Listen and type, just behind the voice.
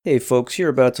Hey folks, you're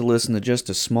about to listen to just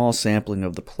a small sampling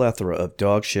of the plethora of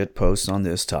dogshit posts on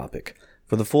this topic.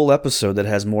 For the full episode that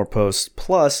has more posts,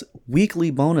 plus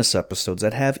weekly bonus episodes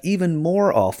that have even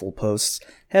more awful posts,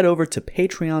 head over to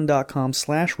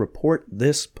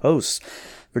patreon.com/reportthispost.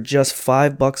 For just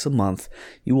 $5 a month,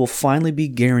 you will finally be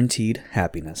guaranteed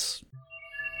happiness.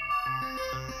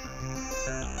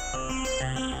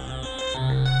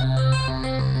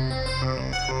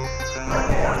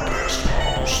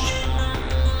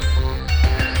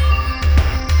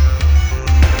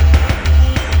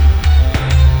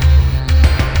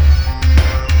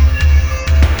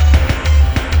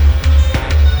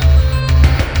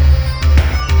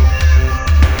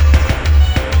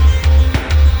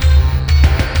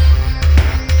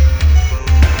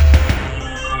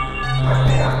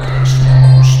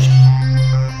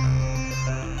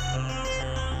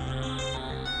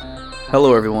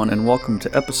 Hello everyone, and welcome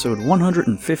to episode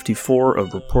 154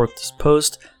 of Report This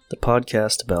Post, the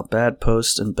podcast about bad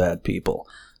posts and bad people.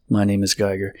 My name is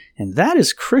Geiger, and that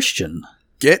is Christian.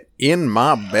 Get in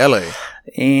my belly.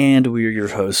 And we're your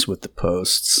hosts with the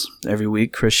posts. Every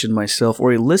week, Christian, myself,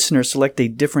 or a listener select a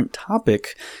different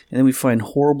topic, and then we find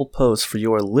horrible posts for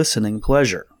your listening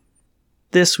pleasure.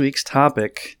 This week's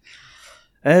topic,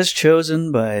 as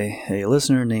chosen by a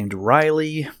listener named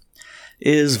Riley,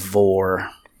 is Vor.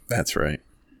 That's right.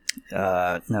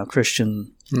 Now,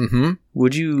 Christian,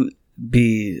 would you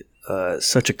be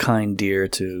such a kind dear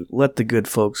to let the good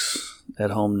folks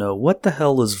at home know what the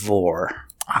hell is Vor?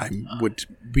 I would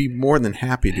be more than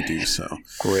happy to do so.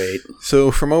 Great. So,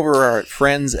 from over our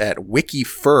friends at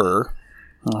WikiFur,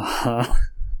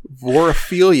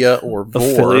 vorophilia, or Vor,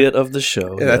 affiliate of the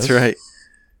show. Yeah, that's right,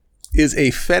 is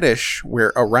a fetish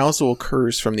where arousal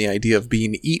occurs from the idea of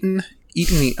being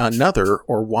eating another,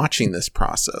 or watching this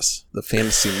process. The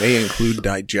fantasy may include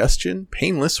digestion,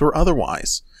 painless or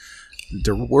otherwise.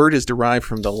 The word is derived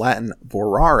from the Latin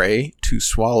vorare, to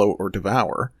swallow or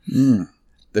devour.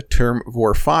 The term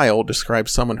vorophile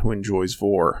describes someone who enjoys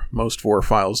vor. Most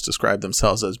vorophiles describe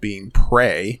themselves as being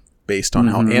prey, based on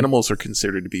how animals are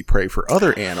considered to be prey for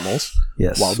other animals,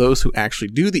 while those who actually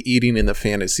do the eating in the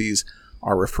fantasies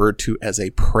are referred to as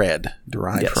a pred,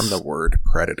 derived from the word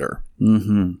predator.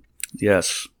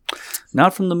 Yes.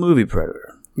 Not from the movie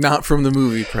Predator. Not from the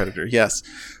movie Predator, yes.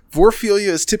 Vorophilia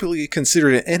is typically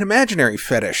considered an imaginary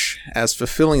fetish, as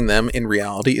fulfilling them in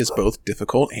reality is both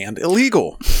difficult and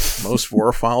illegal. Most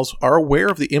vorophiles are aware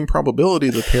of the improbability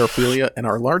of the paraphilia and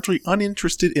are largely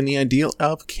uninterested in the idea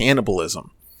of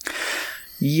cannibalism.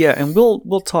 Yeah, and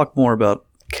we'll talk more about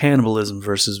cannibalism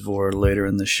versus Vor later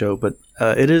in the show, but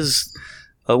it is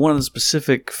one of the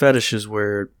specific fetishes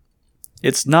where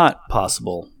it's not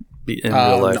possible in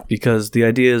real life, because the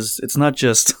idea is it's not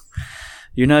just,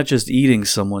 you're not just eating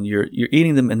someone, you're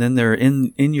eating them, and then they're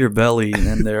in your belly,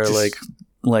 and they're like,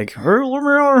 hey, let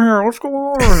me out of here, what's going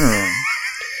on here?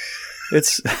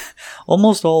 It's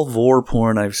almost all Vor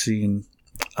porn I've seen,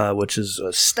 which is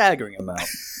a staggering amount,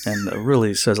 and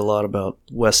really says a lot about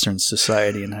Western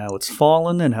society and how it's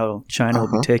fallen, and how China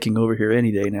will be taking over here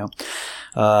any day now,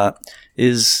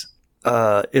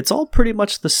 it's all pretty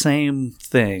much the same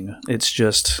thing. It's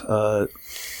just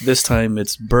this time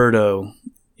it's Birdo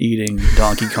eating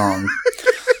Donkey Kong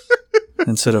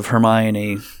instead of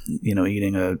Hermione,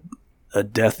 eating a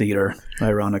Death Eater,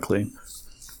 ironically.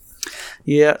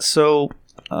 Yeah, so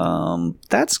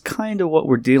that's kind of what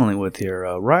we're dealing with here.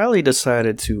 Riley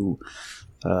decided to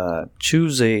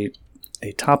choose a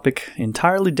topic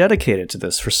entirely dedicated to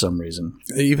this for some reason.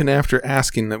 Even after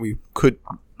asking that we could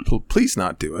please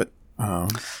not do it.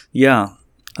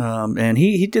 And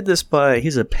he did this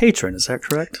he's a patron, is that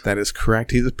correct? That is correct.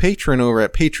 He's a patron over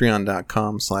at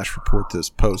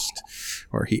patreon.com/reportthispost,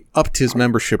 where he upped his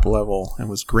membership level and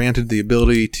was granted the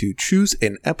ability to choose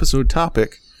an episode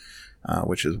topic,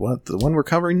 which is the one we're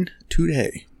covering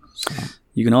today. So.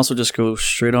 You can also just go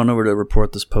straight on over to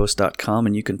reportthispost.com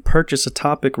and you can purchase a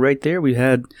topic right there. We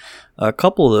had a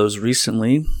couple of those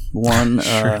recently. One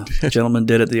gentleman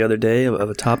did it the other day of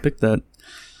a topic that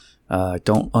I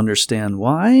don't understand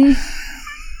why,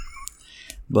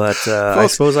 but I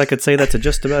suppose I could say that to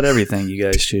just about everything you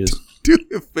guys choose. Do me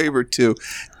a favor too.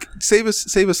 Save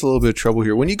us a little bit of trouble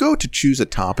here. When you go to choose a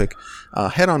topic,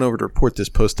 head on over to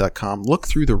reportthispost.com. Look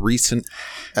through the recent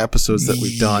episodes that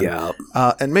we've done,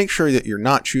 and make sure that you're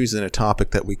not choosing a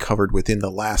topic that we covered within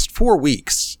the last 4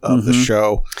 weeks of the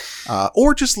show,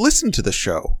 or just listen to the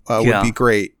show. Would be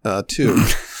great too.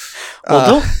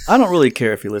 Well, I don't really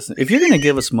care if you listen. If you're going to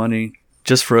give us money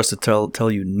just for us to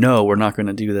tell you no, we're not going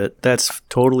to do that, that's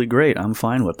totally great. I'm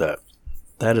fine with that.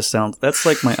 That's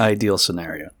like my ideal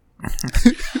scenario.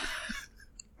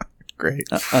 Great.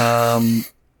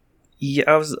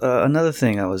 Yeah, another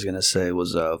thing I was gonna say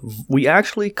was we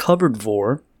actually covered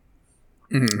Vor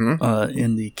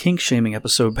in the kink shaming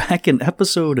episode back in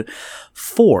episode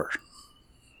 4,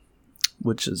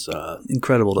 which is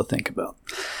incredible to think about.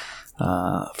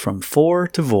 From 4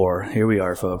 to Vor, here we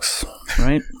are, folks.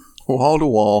 Right, wall to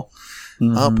wall,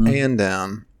 up and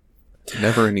down,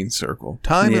 never-ending circle.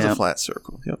 Time is a flat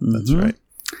circle. Yep, that's right.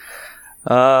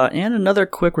 And another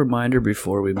quick reminder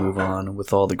before we move on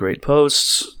with all the great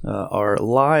posts. Our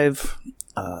live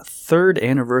 3rd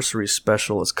anniversary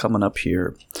special is coming up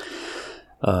here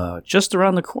just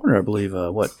around the corner, I believe.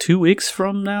 2 weeks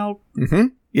from now? Mm-hmm.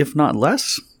 If not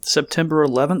less. September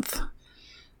 11th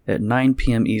at 9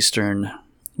 p.m. Eastern.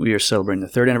 We are celebrating the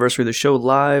 3rd anniversary of the show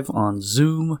live on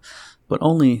Zoom, but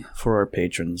only for our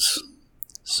patrons.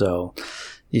 So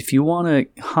if you want to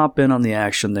hop in on the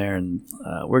action there, and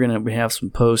we have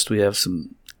some posts, we have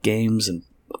some games and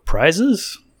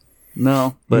prizes.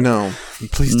 No,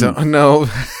 please don't. No,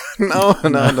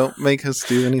 don't make us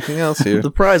do anything else here. The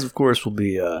prize, of course, will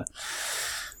be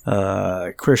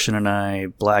Christian and I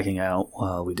blacking out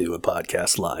while we do a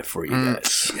podcast live for you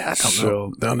guys. Yeah, I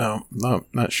don't know. No,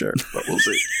 not sure, but we'll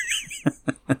see.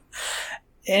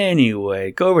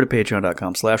 Anyway, go over to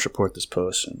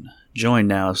patreon.com/reportthispost and join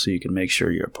now so you can make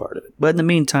sure you're a part of it. But in the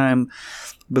meantime,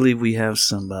 I believe we have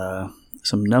some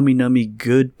nummy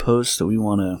good posts that we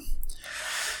want to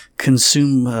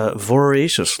consume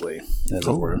voraciously, as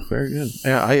it were. Very good.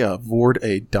 Yeah, I vored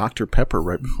a Dr. Pepper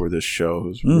right before this show. It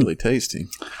was really tasty.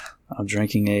 I'm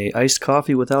drinking a iced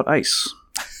coffee without ice.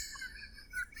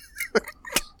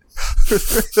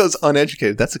 Those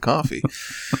uneducated, that's a coffee.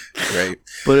 Right.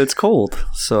 But it's cold,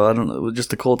 so I don't know.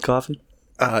 Just a cold coffee?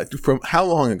 From how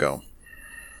long ago?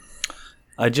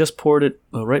 I just poured it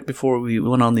right before we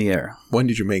went on the air. When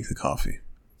did you make the coffee?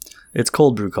 It's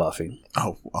cold brew coffee.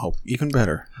 Oh, even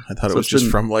better. I thought it was just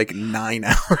from like 9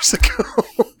 hours ago.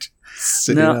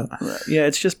 Yeah,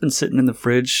 it's just been sitting in the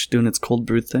fridge doing its cold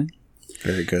brew thing.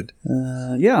 Very good.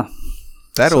 Yeah.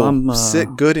 That'll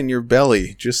sit good in your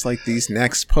belly, just like these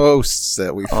next posts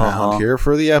that we found here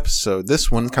for the episode.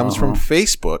 This one comes from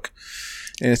Facebook,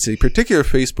 and it's a particular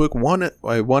Facebook one of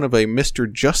a Mr.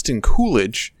 Justin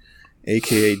Coolidge,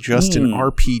 a.k.a. Justin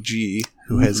RPG,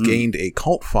 who has gained a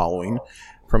cult following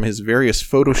from his various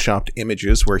photoshopped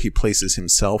images where he places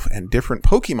himself and different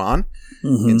Pokemon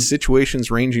in situations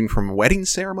ranging from wedding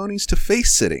ceremonies to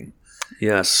face-sitting.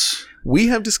 Yes. We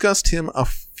have discussed him a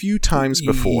few times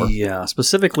before. Yeah,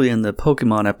 specifically in the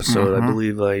Pokemon episode, I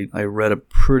believe I read a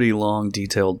pretty long,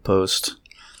 detailed post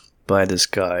by this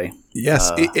guy.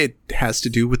 Yes, it has to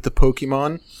do with the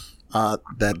Pokemon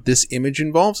that this image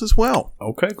involves as well.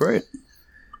 Okay, great.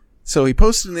 So he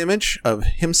posted an image of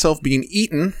himself being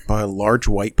eaten by a large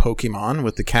white Pokemon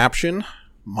with the caption,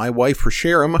 "My wife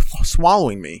Reshiram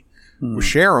swallowing me.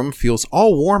 Reshiram feels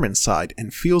all warm inside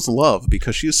and feels love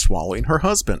because she is swallowing her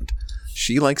husband.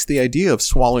 She likes the idea of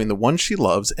swallowing the one she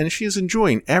loves, and she is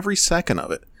enjoying every second of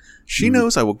it. She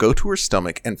knows I will go to her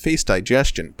stomach and face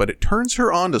digestion, but it turns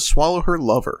her on to swallow her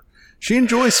lover. She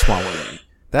enjoys swallowing me.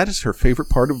 That is her favorite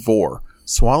part of Vor,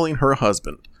 swallowing her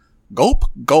husband. Gulp,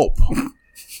 gulp."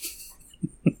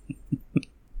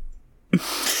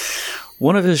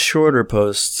 One of his shorter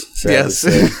posts says,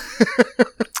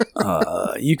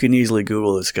 you can easily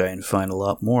Google this guy and find a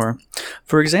lot more.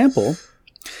 For example,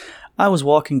 I was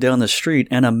walking down the street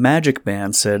and a magic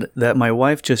man said that my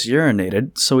wife just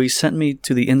urinated, so he sent me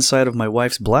to the inside of my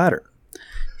wife's bladder.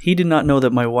 He did not know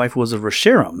that my wife was a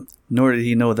Reshiram, nor did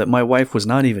he know that my wife was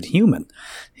not even human.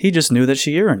 He just knew that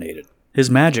she urinated. His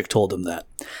magic told him that.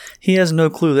 He has no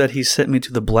clue that he sent me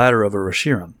to the bladder of a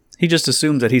Reshiram. He just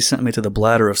assumed that he sent me to the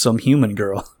bladder of some human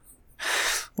girl.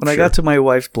 When I got to my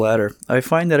wife's bladder, I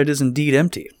find that it is indeed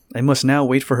empty. I must now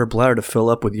wait for her bladder to fill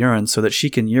up with urine so that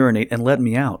she can urinate and let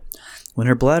me out. When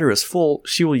her bladder is full,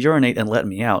 she will urinate and let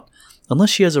me out. Unless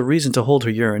she has a reason to hold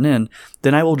her urine in,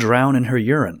 then I will drown in her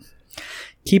urine.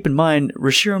 Keep in mind,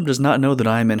 Reshiram does not know that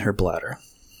I am in her bladder.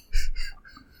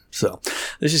 So,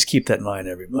 let's just keep that in mind,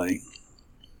 everybody.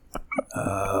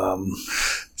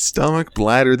 Stomach,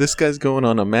 bladder. This guy's going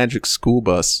on a magic school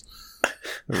bus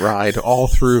ride all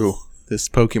through this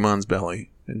Pokemon's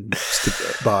belly and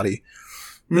body.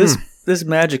 This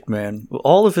magic man,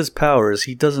 all of his powers,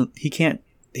 he doesn't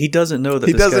know that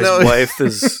this guy's wife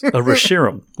is a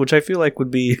Reshiram, which I feel like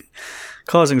would be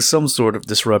causing some sort of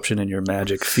disruption in your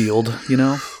magic field, you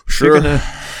know? Sure.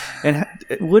 And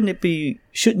wouldn't it be,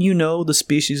 shouldn't you know the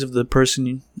species of the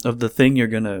person, of the thing you're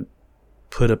going to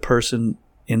put a person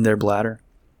in their bladder?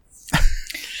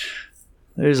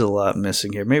 There's a lot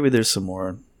missing here. Maybe there's some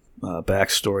more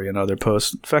backstory in other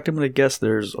posts. In fact, I'm going to guess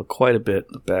there's quite a bit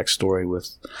of backstory with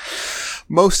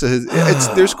most of his.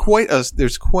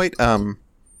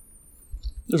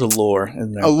 There's a lore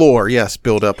in there. A lore, yes,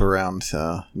 built up around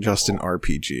Justin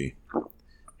RPG.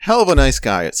 Hell of a nice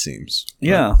guy, it seems.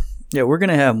 Yeah, we're going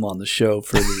to have him on the show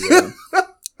for the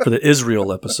for the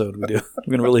Israel episode we do.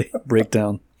 We're going to really break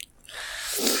down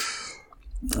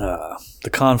the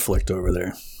conflict over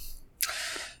there.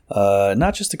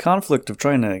 Not just the conflict of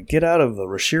trying to get out of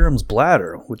Reshiram's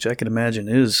bladder, which I can imagine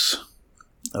is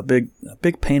a big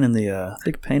pain in the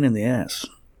ass,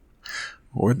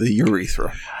 or the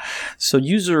urethra. So,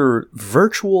 user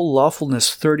Virtual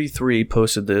Lawfulness 33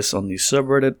 posted this on the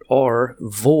subreddit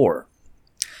r/vor.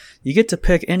 You get to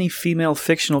pick any female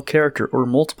fictional character or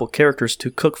multiple characters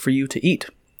to cook for you to eat.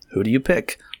 Who do you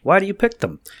pick? Why do you pick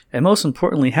them? And most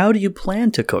importantly, how do you plan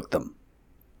to cook them?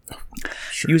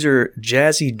 Sure. User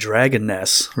Jazzy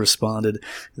Dragoness responded,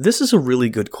 "This is a really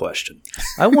good question.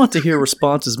 I want to hear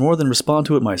responses more than respond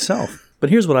to it myself. But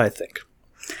here's what I think.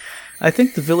 I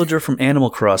think the villager from Animal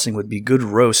Crossing would be good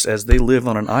roast as they live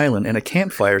on an island and a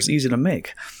campfire is easy to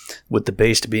make, with the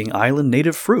base being island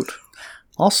native fruit.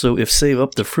 Also, if save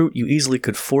up the fruit, you easily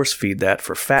could force feed that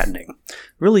for fattening.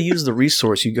 Really use the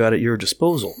resource you got at your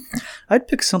disposal. I'd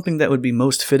pick something that would be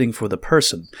most fitting for the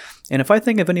person, and if I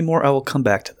think of any more, I will come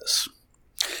back to this."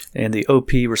 And the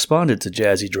OP responded to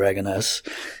Jazzy Dragoness,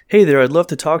 "Hey there, I'd love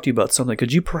to talk to you about something.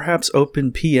 Could you perhaps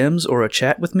open PMs or a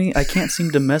chat with me? I can't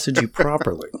seem to message you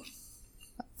properly."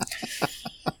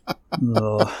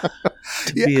 Oh,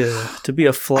 to be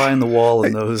a fly in the wall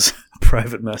in those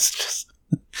private messages.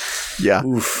 Yeah.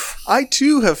 Oof. I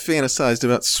too have fantasized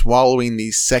about swallowing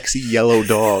the sexy yellow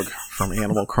dog from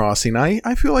Animal Crossing.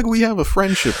 I feel like we have a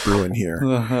friendship brewing here.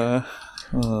 Uh-huh.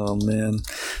 Oh, man.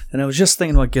 And I was just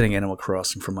thinking about getting Animal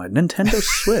Crossing for my Nintendo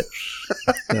Switch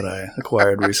that I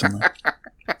acquired recently.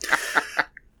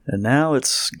 And now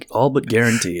it's all but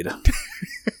guaranteed.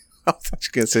 I thought you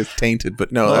were going to say it's tainted,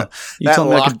 but no, that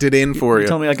locked it in for you. You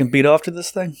tell me I can beat off to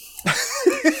this thing?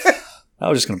 I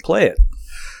was just going to play it.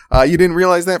 You didn't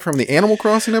realize that from the Animal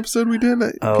Crossing episode we did?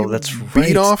 Oh, that's right.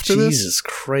 Beat off to this? Jesus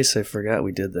Christ, I forgot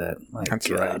we did that. My that's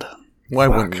God. Right. Why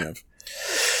wouldn't you have?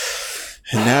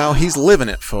 And now he's living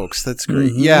it, folks. That's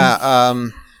great. Mm-hmm. Yeah,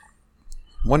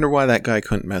 wonder why that guy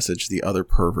couldn't message the other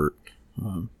pervert.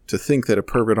 To think that a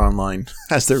pervert online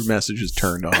has their messages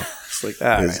turned off. It's like,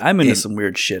 all right, I'm into some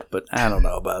weird shit, but I don't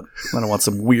know about... I don't want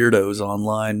some weirdos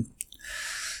online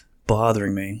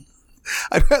bothering me.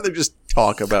 I'd rather just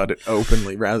talk about it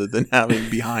openly rather than having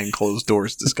behind closed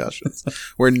doors discussions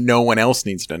where no one else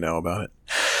needs to know about it.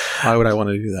 Why would I want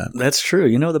to do that? That's true.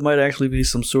 You know, there might actually be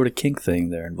some sort of kink thing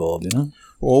there involved, you know?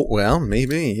 Well,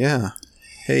 maybe, yeah.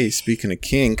 Hey, speaking of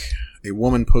kink, a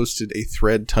woman posted a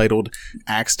thread titled,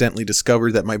 "Accidentally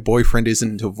discovered that my boyfriend is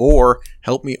into vor.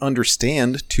 Help me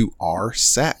understand to our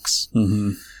sex."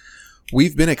 Mm-hmm.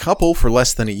 We've been a couple for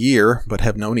less than a year, but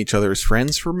have known each other as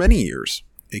friends for many years.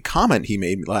 A comment he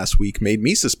made last week made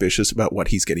me suspicious about what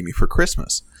he's getting me for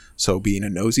Christmas. So being a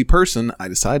nosy person, I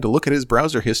decided to look at his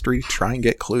browser history to try and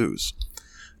get clues.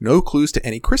 No clues to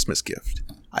any Christmas gift.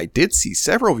 I did see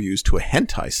several views to a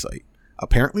hentai site.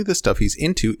 Apparently the stuff he's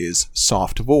into is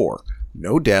soft vor.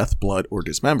 No death, blood, or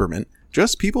dismemberment,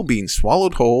 just people being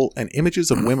swallowed whole and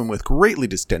images of women with greatly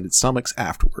distended stomachs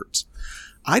afterwards.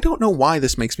 I don't know why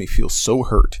this makes me feel so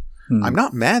hurt. I'm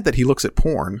not mad that he looks at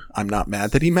porn. I'm not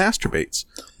mad that he masturbates.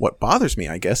 What bothers me,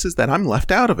 I guess, is that I'm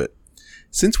left out of it.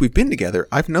 Since we've been together,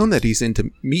 I've known that he's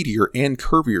into meatier and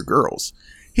curvier girls.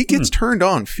 He gets turned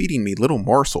on feeding me little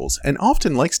morsels and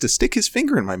often likes to stick his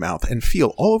finger in my mouth and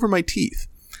feel all over my teeth.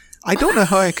 I don't know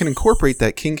how I can incorporate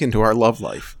that kink into our love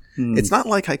life. It's not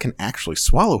like I can actually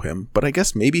swallow him, but I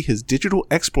guess maybe his digital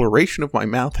exploration of my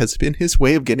mouth has been his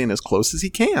way of getting as close as he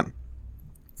can.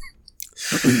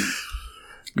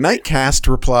 Nightcast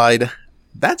replied,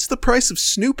 "That's the price of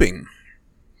snooping."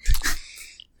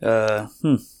 Yeah.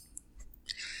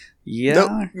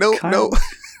 No.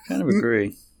 Kind of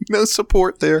agree. No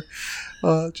support there.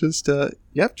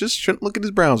 Just shouldn't look at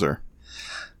his browser.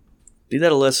 Be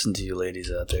that a lesson to you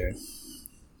ladies out there.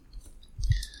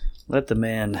 Let the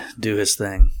man do his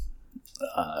thing.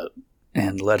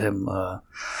 And let him,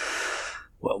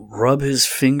 rub his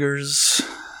fingers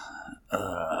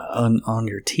on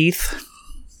your teeth.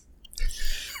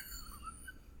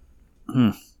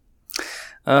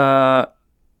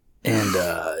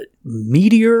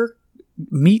 Meteor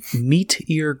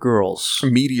girls.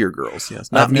 Meteor girls, yes.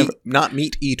 Not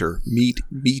meat eater,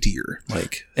 meteor.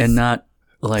 And not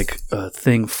like a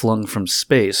thing flung from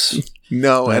space.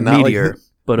 No, and not meteor,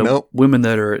 like, women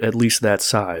that are at least that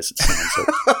size, it sounds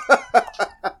like.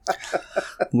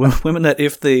 Women that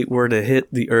if they were to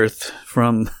hit the Earth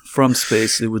from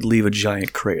space, it would leave a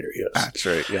giant crater. Yes, that's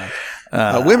right. Yeah,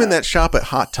 women that shop at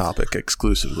Hot Topic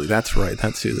exclusively. That's right.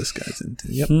 That's who this guy's into.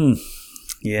 Yep.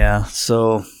 Yeah.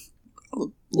 So,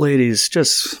 ladies,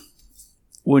 just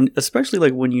especially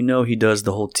like when you know he does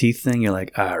the whole teeth thing, you're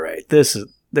like, all right, there's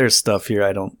stuff here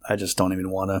I just don't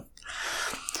even want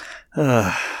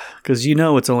to. Because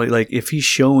it's only like if he's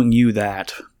showing you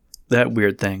that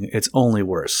weird thing, it's only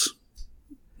worse.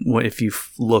 If you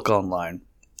look online,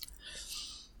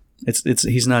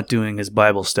 he's not doing his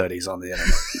Bible studies on the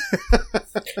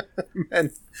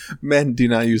internet. men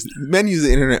use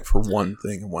the internet for one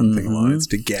thing and one thing alone. It's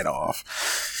to get off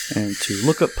and to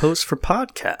look up posts for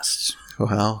podcasts.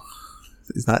 Well,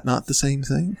 is that not the same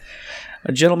thing?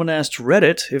 A gentleman asked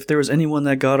Reddit if there was anyone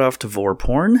that got off to vor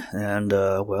porn, and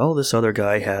this other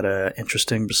guy had an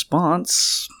interesting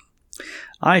response.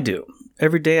 I do.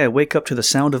 Every day I wake up to the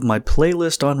sound of my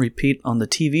playlist on repeat on the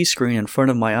TV screen in front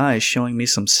of my eyes showing me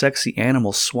some sexy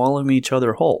animals swallowing each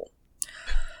other whole.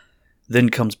 Then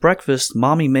comes breakfast,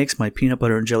 Mommy makes my peanut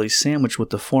butter and jelly sandwich with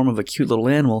the form of a cute little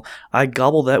animal. I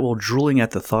gobble that while drooling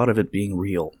at the thought of it being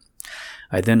real.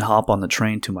 I then hop on the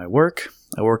train to my work.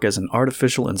 I work as an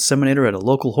artificial inseminator at a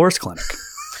local horse clinic.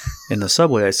 In the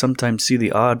subway, I sometimes see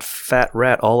the odd fat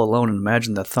rat all alone and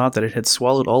imagine the thought that it had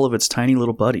swallowed all of its tiny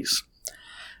little buddies.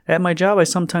 At my job, I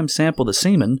sometimes sample the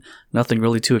semen. Nothing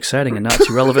really too exciting and not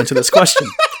too relevant to this question.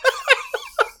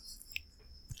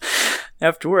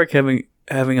 After work, having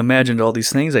imagined all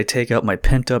these things, I take out my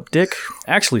pent-up dick,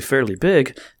 actually fairly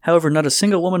big. However, not a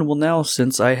single woman will now,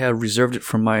 since I have reserved it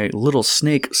for my little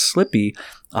snake, Slippy,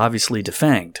 obviously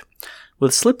defanged.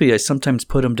 With Slippy, I sometimes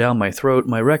put him down my throat.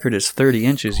 My record is 30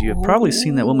 inches. You have probably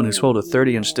seen that woman who swallowed a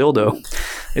 30-inch dildo.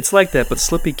 It's like that, but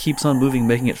Slippy keeps on moving,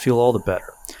 making it feel all the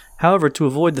better. However, to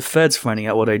avoid the feds finding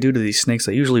out what I do to these snakes,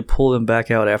 I usually pull them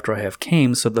back out after I have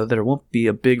came so that there won't be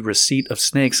a big receipt of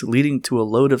snakes leading to a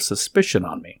load of suspicion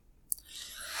on me.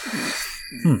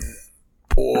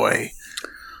 Boy.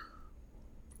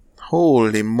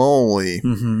 Holy moly.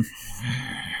 Mm-hmm.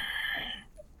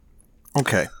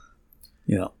 Okay.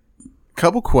 Yeah.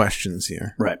 Couple questions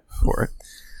here. Right. For it.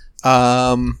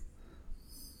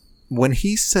 When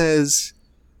he says,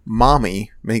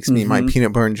 Mommy makes me my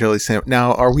peanut butter and jelly sandwich.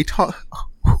 Now, are we talking...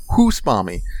 Who's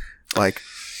Mommy? Like,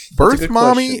 birth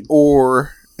mommy question.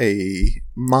 Or a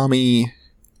mommy...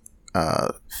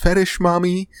 fetish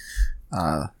mommy?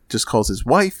 Just calls his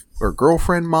wife or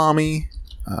girlfriend Mommy?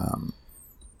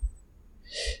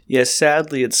 Yeah,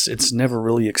 sadly, it's never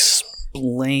really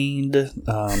explained.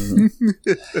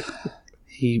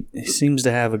 He seems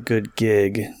to have a good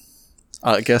gig.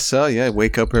 I guess so, yeah.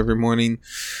 Wake up every morning,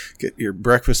 get your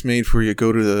breakfast made for you,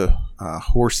 go to the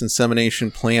horse insemination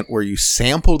plant where you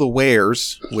sample the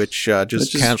wares, which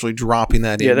just casually dropping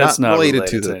that in. Yeah, that's not related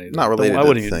to the not related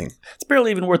to the thing. It's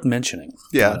barely even worth mentioning.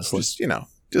 Yeah,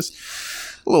 just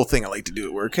a little thing I like to do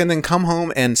at work. And then come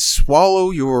home and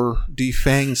swallow your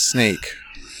defanged snake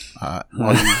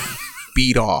while you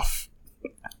beat off.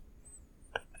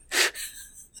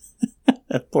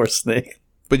 That poor snake.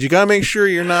 But you got to make sure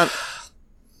you're not,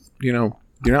 you're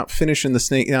not finishing the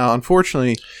snake. Now,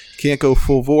 unfortunately, you can't go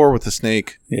full vor with the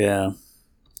snake. Yeah.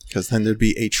 Because then there'd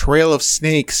be a trail of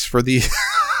snakes for the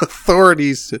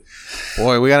authorities.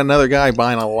 Boy, we got another guy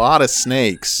buying a lot of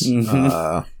snakes.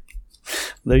 Mm-hmm.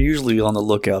 They're usually on the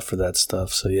lookout for that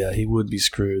stuff. So, yeah, he would be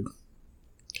screwed.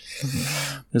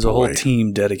 There's a whole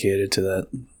team dedicated to that.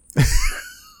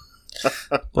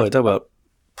 Boy, talk about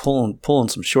pulling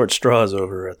some short straws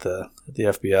over at the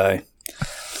FBI.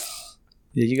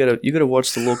 Yeah, you gotta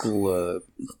watch the local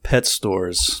pet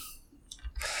stores.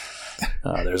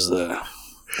 There's the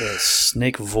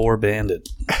snake vor bandit.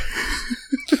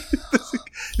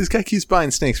 This guy keeps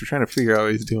buying snakes. We're trying to figure out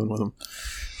what he's doing with them.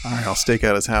 All right, I'll stake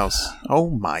out his house. Oh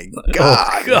my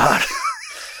god! Oh god!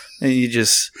 And you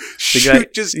just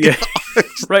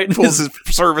right pulls his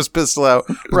service pistol out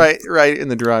right in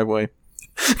the driveway.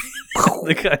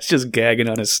 The guy's just gagging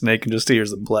on his snake and just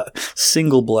hears a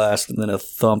single blast and then a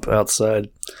thump outside.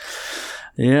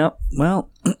 Yeah,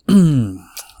 well,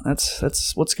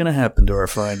 that's what's going to happen to our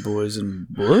fine boys in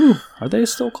blue. Are they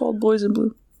still called boys in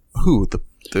blue? Who,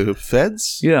 the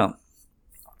feds? Yeah.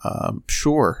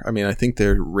 Sure. I mean, I think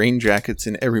they're rain jackets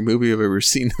in every movie I've ever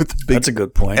seen with the big That's a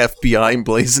good point. FBI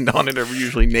emblazoned on it are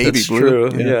usually navy That's blue.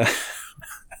 True, yeah.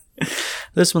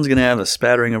 This one's going to have a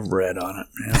spattering of red on it.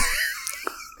 Yeah.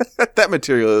 That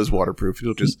material is waterproof.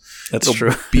 It'll just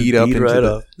beat up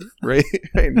right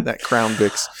into that Crown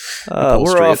Vicks.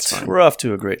 We're off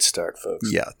to a great start,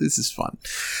 folks. Yeah, this is fun.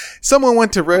 Someone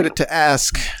went to Reddit to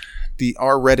ask, the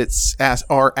r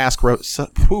Ask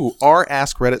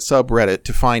Reddit subreddit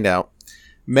to find out,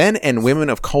 men and women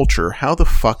of culture, how the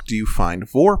fuck do you find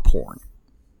vor porn?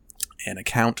 An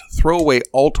account throwaway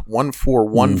alt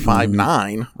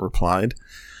 14159 replied,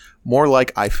 more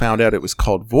like I found out it was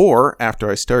called vor after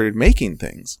I started making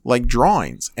things, like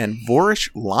drawings and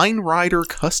vorish line rider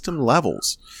custom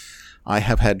levels. I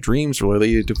have had dreams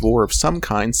related to vor of some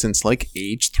kind since like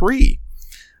age 3.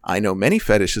 I know many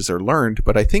fetishes are learned,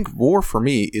 but I think vor for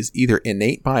me is either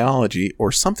innate biology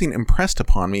or something impressed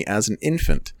upon me as an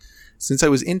infant, since I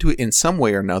was into it in some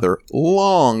way or another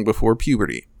long before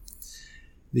puberty.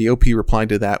 The OP replied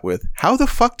to that with, how the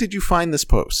fuck did you find this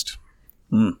post?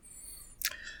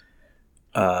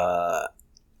 I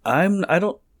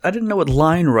didn't know what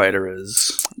line writer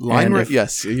is.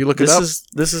 Yes, you look it up.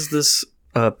 This is this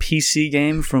PC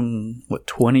game from what,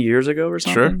 20 years ago or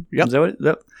something? Sure. Yep. Is that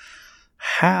what,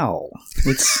 how?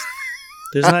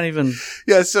 There's not even.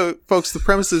 Yeah. So, folks, the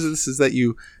premise of this is that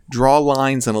you draw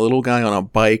lines, and a little guy on a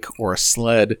bike or a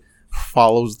sled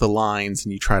follows the lines,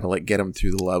 and you try to like get him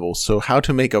through the level. So, how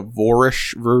to make a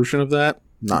vorish version of that?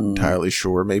 Not entirely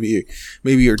sure. Maybe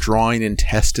you're drawing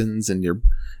intestines and you're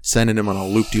sending him on a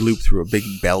loop-de-loop through a big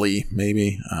belly.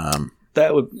 Maybe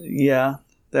that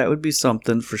would be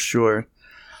something for sure.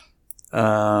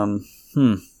 Oh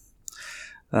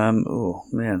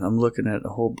man, I'm looking at a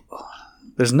whole.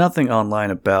 There's nothing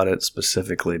online about it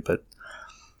specifically, but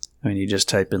I mean, you just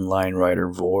type in line writer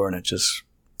vor, and it just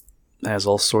has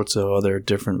all sorts of other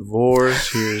different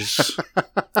vors. Here's.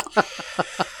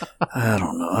 I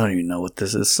don't know. I don't even know what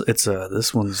this is. It's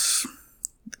this one's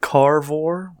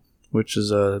carvor, which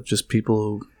is just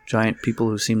giant people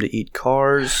who seem to eat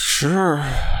cars. Sure.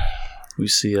 We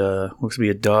see looks to be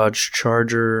a Dodge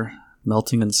Charger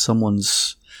melting in a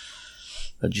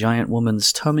giant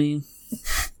woman's tummy.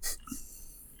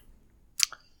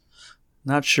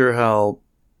 Not sure how.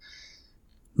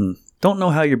 Don't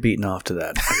know how you're beating off to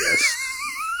that, I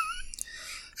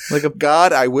guess.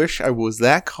 God, I wish I was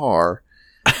that car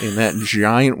in that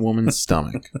giant woman's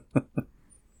stomach.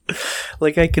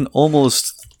 Like, I can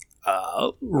almost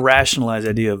rationalize the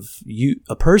idea of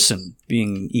a person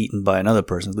being eaten by another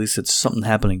person. At least it's something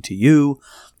happening to you.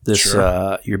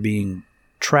 Sure. You're being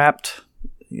trapped,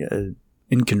 in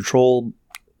control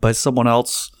by someone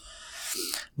else.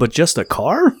 But just a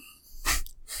car?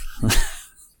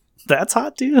 That's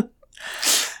hot to you?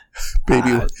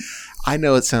 Baby, I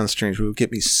know it sounds strange, but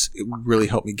it would really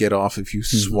help me get off if you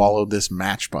swallowed this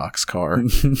Matchbox car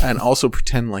and also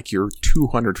pretend like you're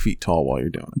 200 feet tall while you're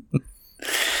doing it.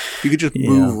 You could just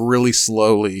move really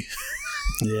slowly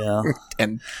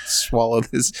and swallow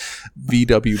this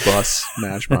VW bus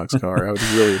Matchbox car. I would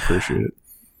really appreciate it.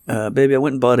 Baby, I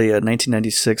went and bought a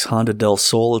 1996 Honda Del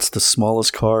Sol. It's the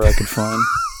smallest car I could find.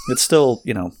 It's still,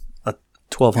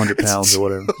 1,200 pounds or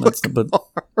whatever.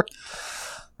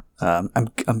 I'm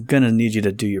gonna need you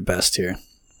to do your best here.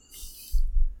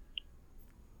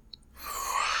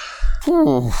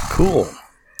 Cool.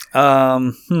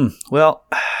 Well,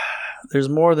 there's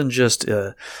more than just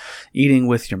eating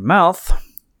with your mouth.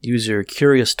 User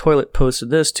Curious Toilet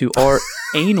posted this to our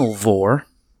anal vor.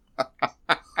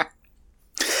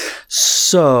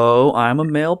 So, I'm a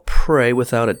male prey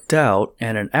without a doubt,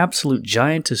 and an absolute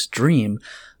giantess dream.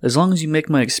 As long as you make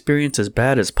my experience as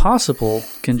bad as possible,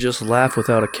 can just laugh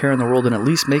without a care in the world and at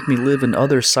least make me live in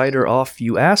other cider off,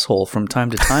 you asshole, from time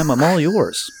to time. I'm all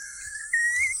yours.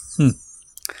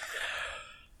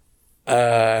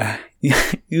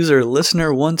 User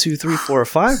listener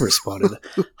 123445 responded,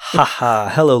 haha,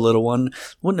 hello little one.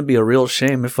 Wouldn't it be a real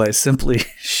shame if I simply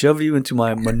shove you into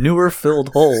my manure-filled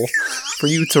hole for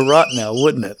you to rot now,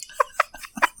 wouldn't it?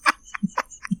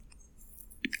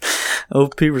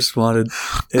 OP responded,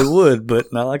 it would,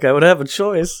 but not like I would have a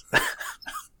choice.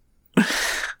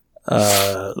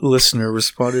 Listener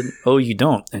responded, oh, you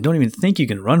don't, and don't even think you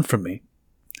can run from me.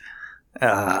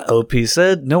 OP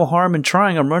said, no harm in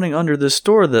trying. I'm running under this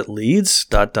door that leads... ...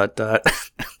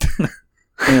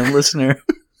 And listener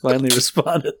finally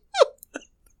responded,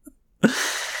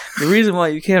 the reason why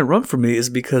you can't run from me is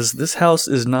because this house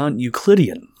is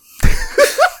non-Euclidean.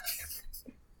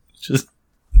 Just...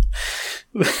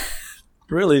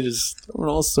 Really just throwing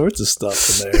all sorts of stuff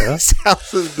in there, huh? This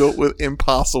house is built with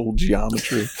impossible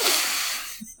geometry.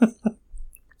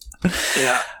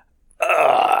 Yeah.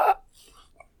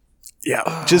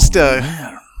 Yeah. Just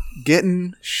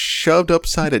getting shoved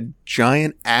upside a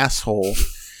giant asshole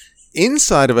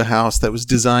inside of a house that was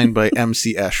designed by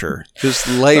MC Escher. Just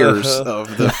layers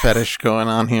of the fetish going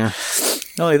on here.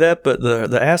 Not only that, but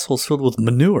the asshole's filled with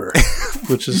manure,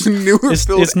 which is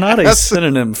manure-filled. It's not a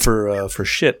synonym for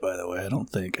shit, by the way. I don't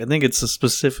think. I think it's a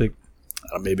specific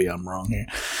Maybe I'm wrong here.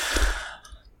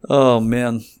 Oh,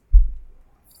 man.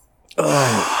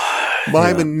 Oh,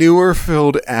 my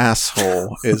manure-filled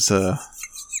asshole is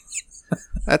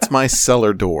that's my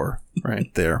cellar door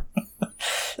right there.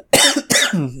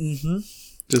 Mm-hmm.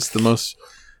 Just the most,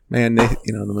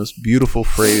 the most beautiful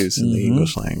phrase in the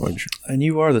English language. And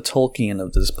you are the Tolkien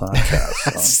of this podcast.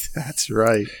 So. That's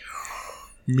right.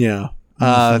 Yeah.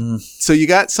 So you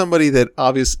got somebody that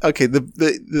obviously, okay, the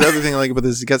other thing I like about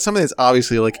this is you got somebody that's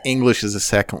obviously like English as a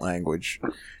second language.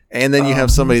 And then you have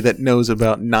somebody that knows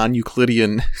about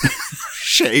non-Euclidean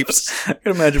shapes. I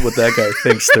can imagine what that guy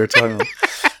thinks they're talking about.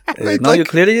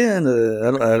 Non-Euclidean?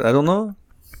 I don't know.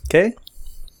 Okay.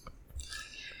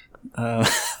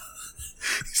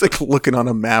 He's like looking on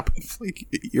a map of like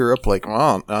Europe, like,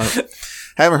 oh,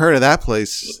 haven't heard of that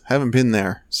place. Haven't been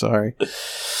there. Sorry.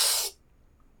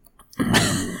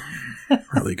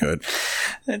 Really good.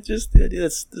 And just the idea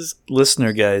that this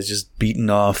listener guy is just beaten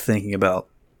off thinking about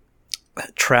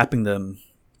trapping them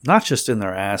not just in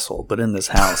their asshole, but in this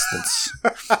house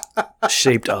that's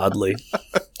shaped oddly.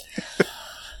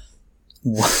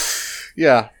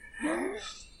 Yeah.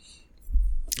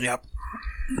 Yep.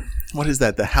 What is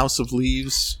that? The House of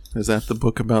Leaves? Is that the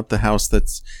book about the house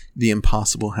that's the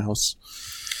impossible house?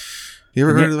 You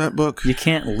ever heard of that book? You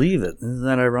can't leave it. Isn't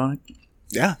that ironic?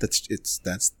 Yeah, that's the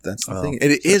thing.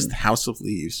 It is the House of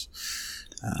Leaves.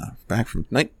 Back from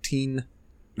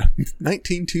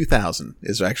 2000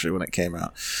 is actually when it came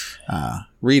out.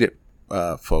 Read it,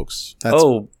 folks.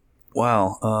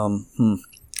 Wow.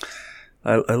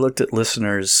 I looked at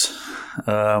listeners.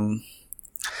 Does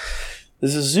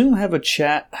the Zoom have a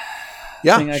chat?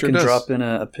 Yeah, thing I sure can does. drop in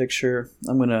a picture.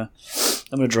 I'm gonna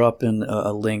drop in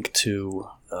a link to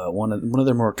one of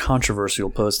their more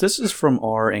controversial posts. This is from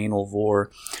R. Anal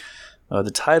Vor. The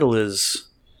title is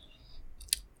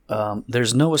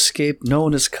 "There's no escape. No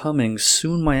one is coming.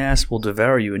 Soon my ass will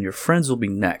devour you, and your friends will be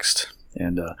next."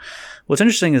 And what's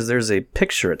interesting is there's a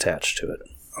picture attached to it.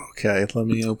 Okay, let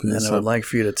me open this up. And I would like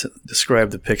for you to describe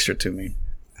the picture to me,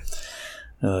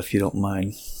 if you don't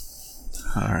mind.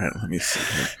 All right, let me see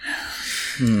here.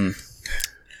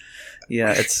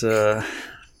 Yeah, it's I'm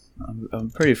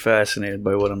pretty fascinated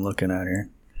by what I'm looking at here.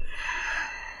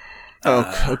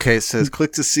 Okay, it says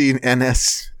click to see an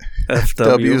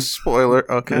NSFW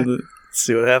spoiler. Okay. Let's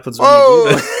see what happens when you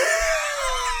do that.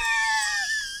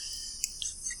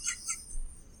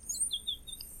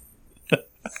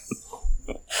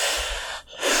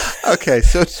 Okay,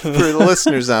 so for the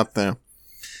listeners out there,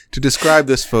 to describe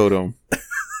this photo,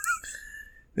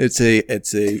 it's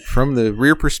a from the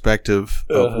rear perspective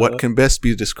of what can best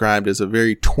be described as a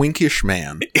very twinkish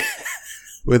man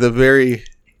with a very,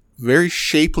 very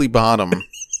shapely bottom,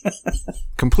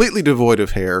 completely devoid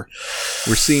of hair.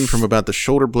 We're seen from about the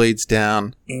shoulder blades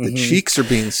down. Mm-hmm. The cheeks are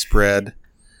being spread.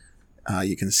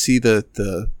 You can see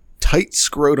the tight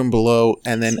scrotum below,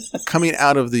 and then coming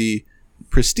out of the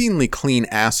pristinely clean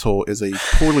asshole is a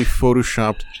poorly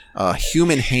photoshopped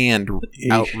human hand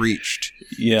outreached,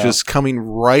 just coming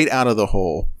right out of the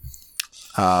hole.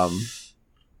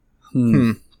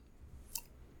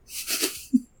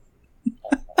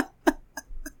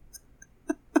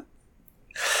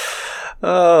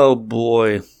 Oh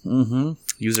boy. Mm-hmm.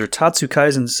 User Tatsu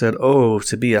Kaizen said, "Oh,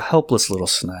 to be a helpless little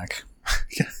snack."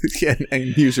 Yeah,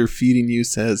 and user Feeding You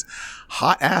says,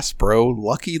 "Hot ass, bro.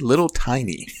 Lucky little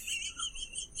tiny."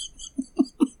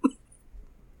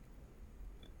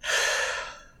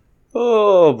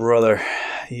 Oh, brother.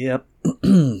 Yep.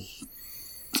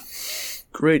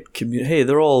 Great community. Hey,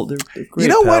 they're great you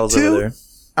know pals what, too? over there.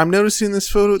 I'm noticing this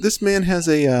photo. This man has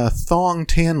a thong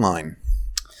tan line.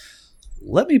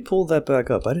 Let me pull that back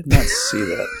up. I did not see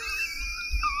that.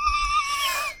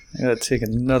 I gotta take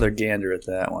another gander at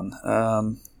that one.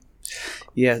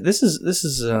 Yeah, this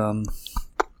is.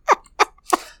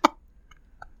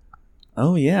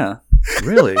 Oh yeah,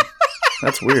 really?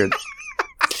 That's weird.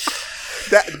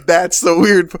 That's the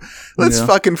weird. Let's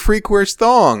fucking freak wears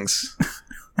thongs.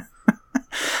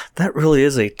 That really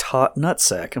is a taut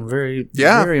nutsack. I'm very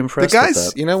impressed. The guy's,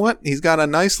 with that. You know what? He's got a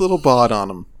nice little bod on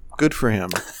him. Good for him.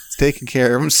 He's taking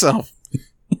care of himself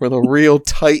with a real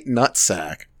tight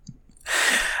nutsack.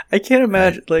 I can't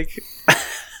imagine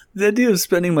the idea of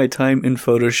spending my time in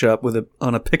Photoshop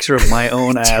on a picture of my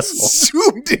own asshole.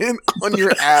 Zoomed in on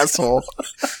your asshole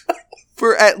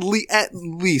for at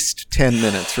least 10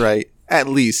 minutes, right? At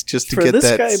least, just to get that.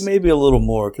 For this guy, maybe a little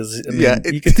more, because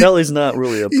you can tell he's not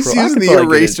really a pro. He's using the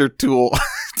eraser tool.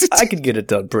 I could get it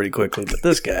done pretty quickly, but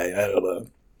this guy, I don't know.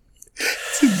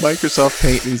 It's in Microsoft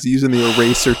Paint, and he's using the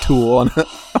eraser tool on a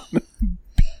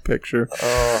picture.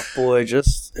 Oh boy,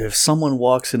 just if someone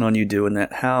walks in on you doing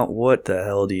that, what the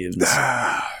hell do you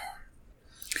say?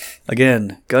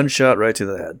 Again, gunshot right to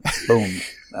the head. Boom.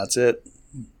 That's it.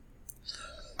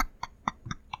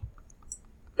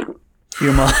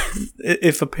 Your mom,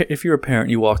 if you're a parent,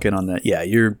 you walk in on that. Yeah,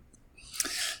 you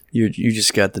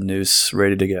just got the noose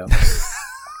ready to go.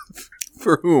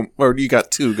 For whom? Or you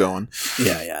got two going?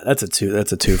 Yeah, that's a two.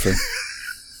 That's a twofer.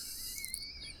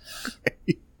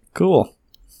 Cool.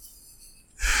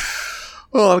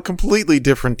 Well, on a completely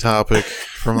different topic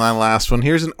from that last one,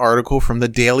 here's an article from the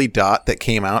Daily Dot that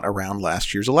came out around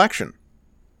last year's election.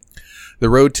 The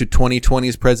road to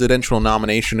 2020's presidential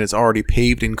nomination is already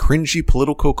paved in cringy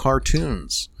political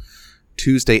cartoons.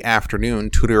 Tuesday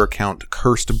afternoon, Twitter account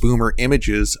Cursed Boomer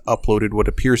Images uploaded what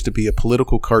appears to be a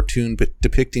political cartoon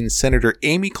depicting Senator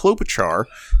Amy Klobuchar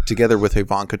together with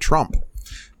Ivanka Trump.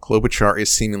 Klobuchar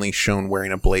is seemingly shown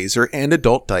wearing a blazer and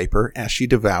adult diaper as she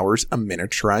devours a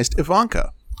miniaturized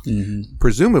Ivanka. Mm-hmm.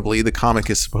 Presumably, the comic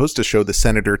is supposed to show the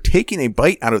senator taking a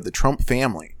bite out of the Trump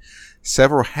family.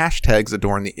 Several hashtags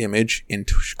adorn the image,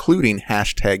 including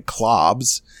hashtag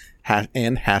Klobs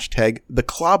and hashtag the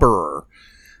Clobberer.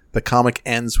 The comic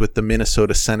ends with the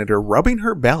Minnesota senator rubbing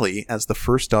her belly as the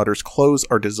first daughter's clothes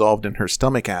are dissolved in her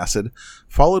stomach acid,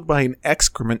 followed by an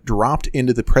excrement dropped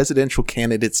into the presidential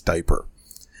candidate's diaper.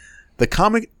 The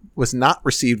comic was not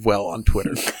received well on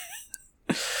Twitter.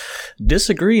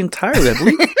 Disagree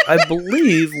entirely. I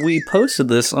believe we posted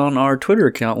this on our Twitter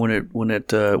account when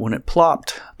it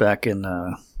plopped back in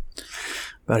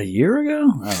about a year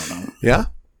ago. I don't know. Yeah,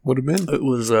 would have been. It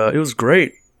was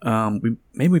great.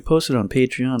 We posted it on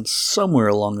Patreon somewhere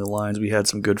along the lines. We had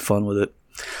some good fun with it.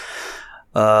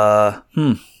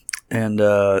 And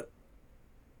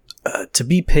to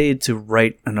be paid to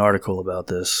write an article about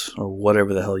this, or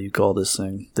whatever the hell you call this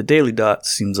thing, the Daily Dot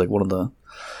seems like one of the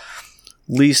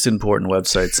least important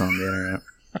websites on the internet.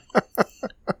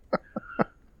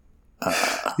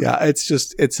 Yeah, it's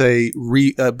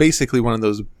basically one of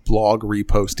those blog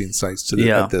reposting sites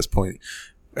at this point.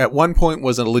 At one point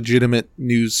was a legitimate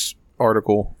news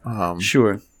article.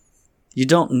 Sure. You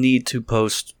don't need to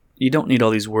post, you don't need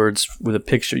all these words with a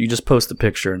picture. You just post the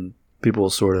picture and people will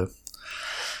sort of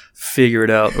figure it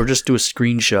out, or just do a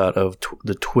screenshot of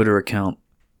the Twitter account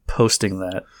posting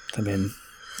that. I mean,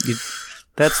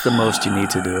 that's the most you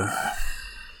need to do.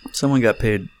 Someone got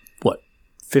paid, what,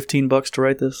 $15 to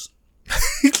write this?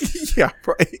 Yeah,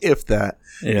 if that.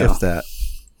 Yeah. If that.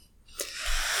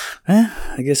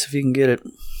 I guess if you can get it.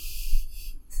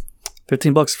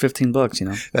 $15, $15, you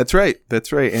know. That's right.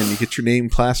 And you get your name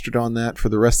plastered on that for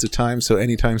the rest of the time. So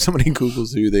anytime somebody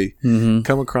Googles you, they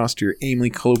come across your Amy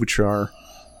Klobuchar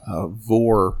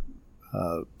vor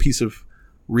piece of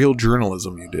real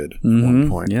journalism you did at one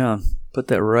point. Yeah. Put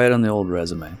that right on the old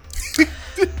resume.